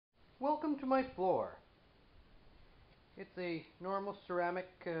Welcome to my floor. It's a normal ceramic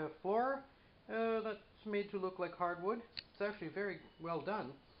floor that's made to look like hardwood. It's actually very well done,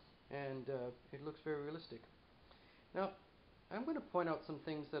 and it looks very realistic. Now, I'm going to point out some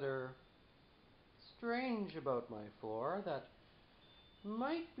things that are strange about my floor that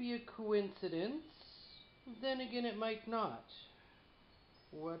might be a coincidence, then again it might not.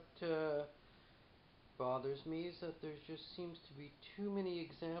 What bothers me is that there just seems to be too many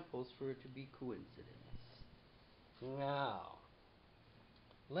examples for it to be coincidence. Now,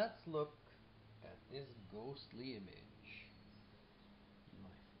 let's look at this ghostly image in my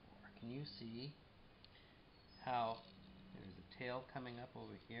floor. Can you see how there's a tail coming up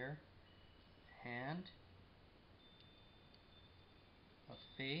over here, a hand, a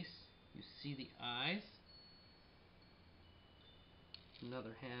face, you see the eyes,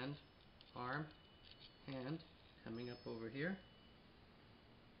 another hand, arm, hand coming up over here.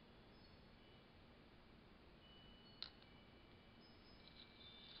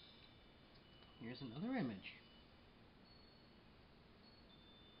 Here's another image.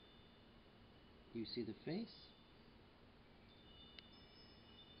 You see the face?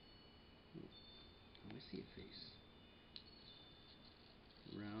 I see a face.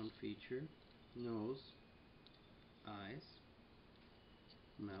 Round feature, nose, eyes,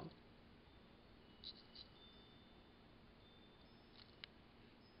 mouth.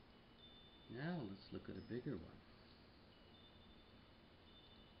 Now let's look at a bigger one.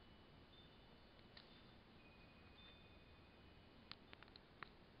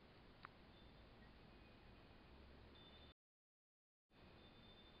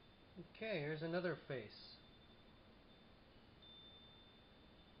 Okay, here's another face.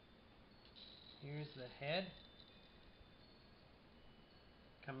 Here's the head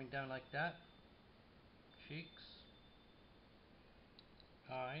coming down like that. Cheeks,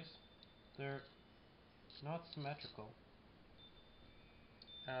 eyes. They're not symmetrical.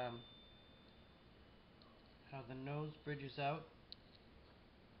 How the nose bridges out,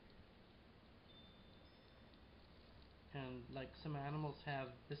 and like some animals have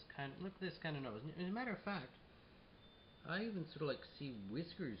this kind. Look at this kind of nose. As a matter of fact, I even sort of like see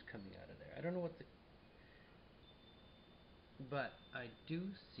whiskers coming out of there. I don't know what the, but I do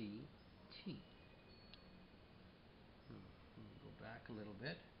see teeth. Let me go back a little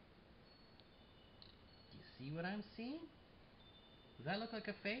bit. Do you see what I'm seeing? Does that look like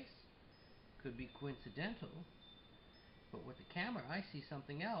a face? Could be coincidental, but with the camera I see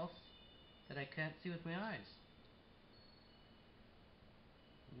something else that I can't see with my eyes.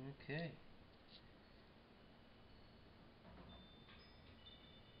 Okay.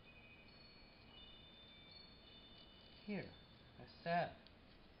 Here, a sad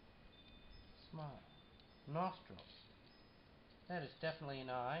smile. Nostrils. That is definitely an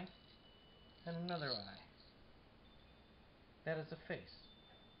eye. And another eye. That is a face.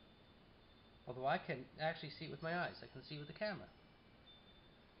 Although I can actually see it with my eyes. I can see it with the camera.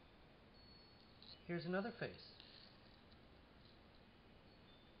 Here's another face.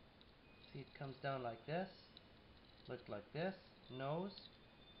 See, it comes down like this. Look like this. Nose.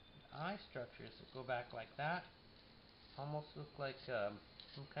 Eye structures that go back like that. Almost look like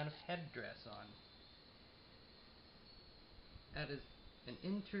some kind of headdress on. That is an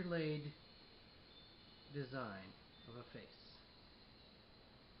interlaid design of a face.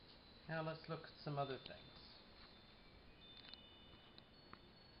 Now let's look at some other things.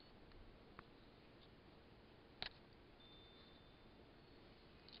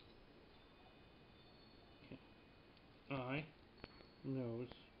 Okay. Eye, nose,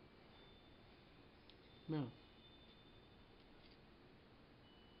 mouth.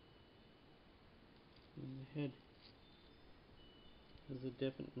 And the head has a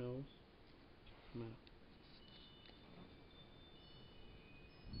definite nose, mouth.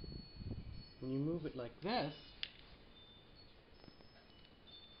 When you move it like this,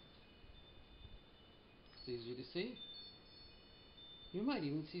 it's easy to see. You might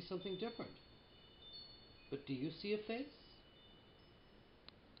even see something different. But do you see a face?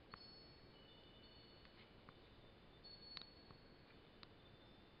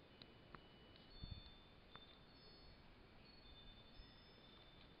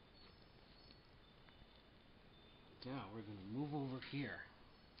 Now we're going to move over here.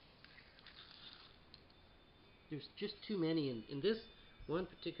 There's just too many in this one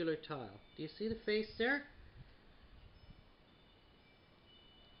particular tile. Do you see the face there?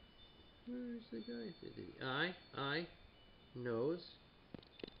 Where's the guy? The eye, nose,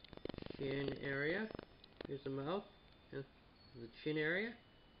 chin area. Here's the mouth, and the chin area.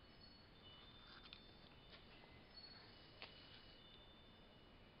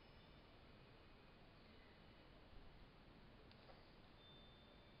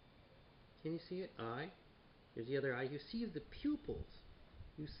 Can you see it? Eye. There's the other eye. You see the pupils.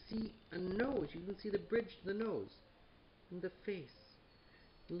 You see a nose. You can see the bridge to the nose. And the face.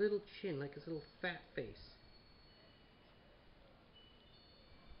 Little chin, like his little fat face.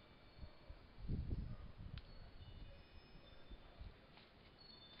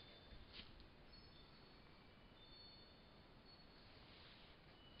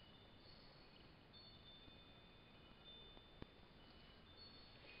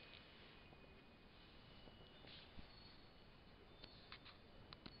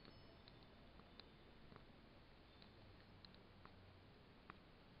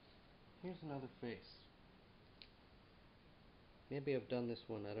 Here's another face. Maybe I've done this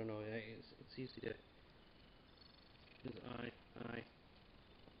one. I don't know. It's easy to. His eye,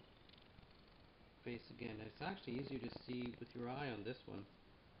 face again. It's actually easier to see with your eye on this one.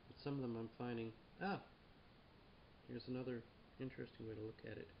 But some of them I'm finding. Ah, here's another interesting way to look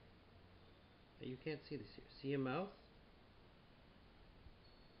at it. You can't see this here. See a mouth,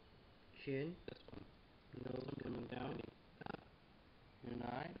 chin, this one, nose coming down. Here an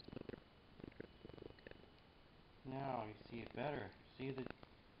eye. Now you see it better. See the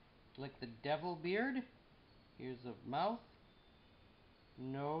like the devil beard? Here's a mouth,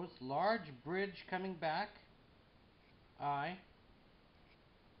 nose, large bridge coming back, eye.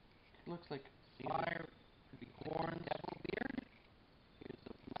 It looks like fire, could be horns, devil beard. Here's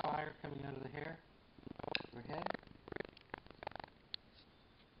the fire coming out of the hair, or head.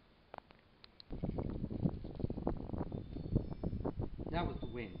 That was the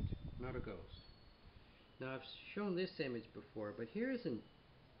wind, not a ghost. Now I've shown this image before, but here's an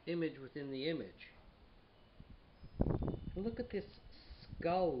image within the image. Look at this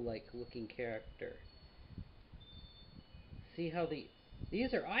skull-like looking character. See how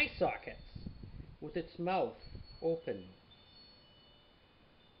these are eye sockets with its mouth open.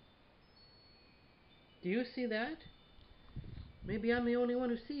 Do you see that? Maybe I'm the only one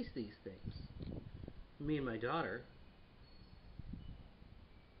who sees these things. Me and my daughter.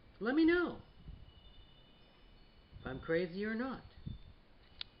 Let me know if I'm crazy or not.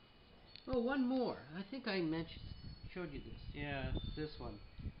 Oh, one more. I think I showed you this. Yeah, it's this one.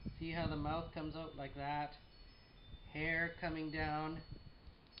 See how the mouth comes out like that? Hair coming down.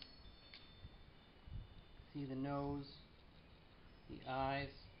 See the nose, the eyes,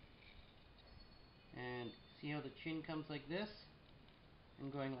 and see how the chin comes like this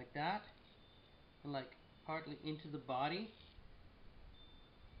and going like that, and like partly into the body,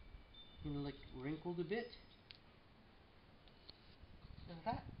 and like wrinkled a bit. Is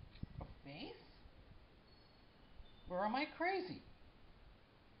that a face? Or am I crazy?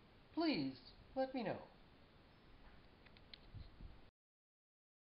 Please let me know.